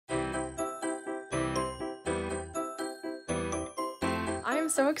I'm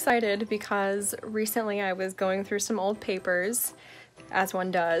so excited because recently I was going through some old papers, as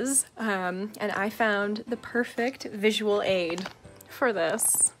one does, and I found the perfect visual aid for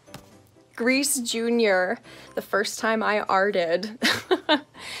this. Grease Junior, the first time I arted.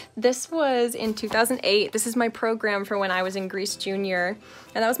 This was in 2008. This is my program for when I was in Grease Junior,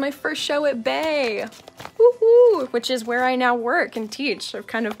 and that was my first show at BAAY, woohoo, which is where I now work and teach. I've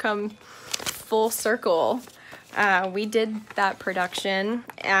kind of come full circle. We did that production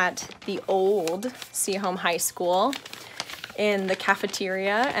at the old Seahome High School in the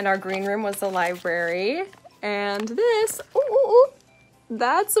cafeteria, and our green room was the library. And this,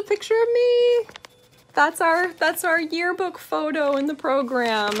 that's a picture of me. That's our yearbook photo in the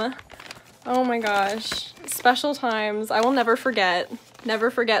program. Oh my gosh, special times. I will never forget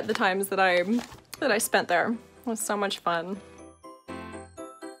the times that I spent there. It was so much fun.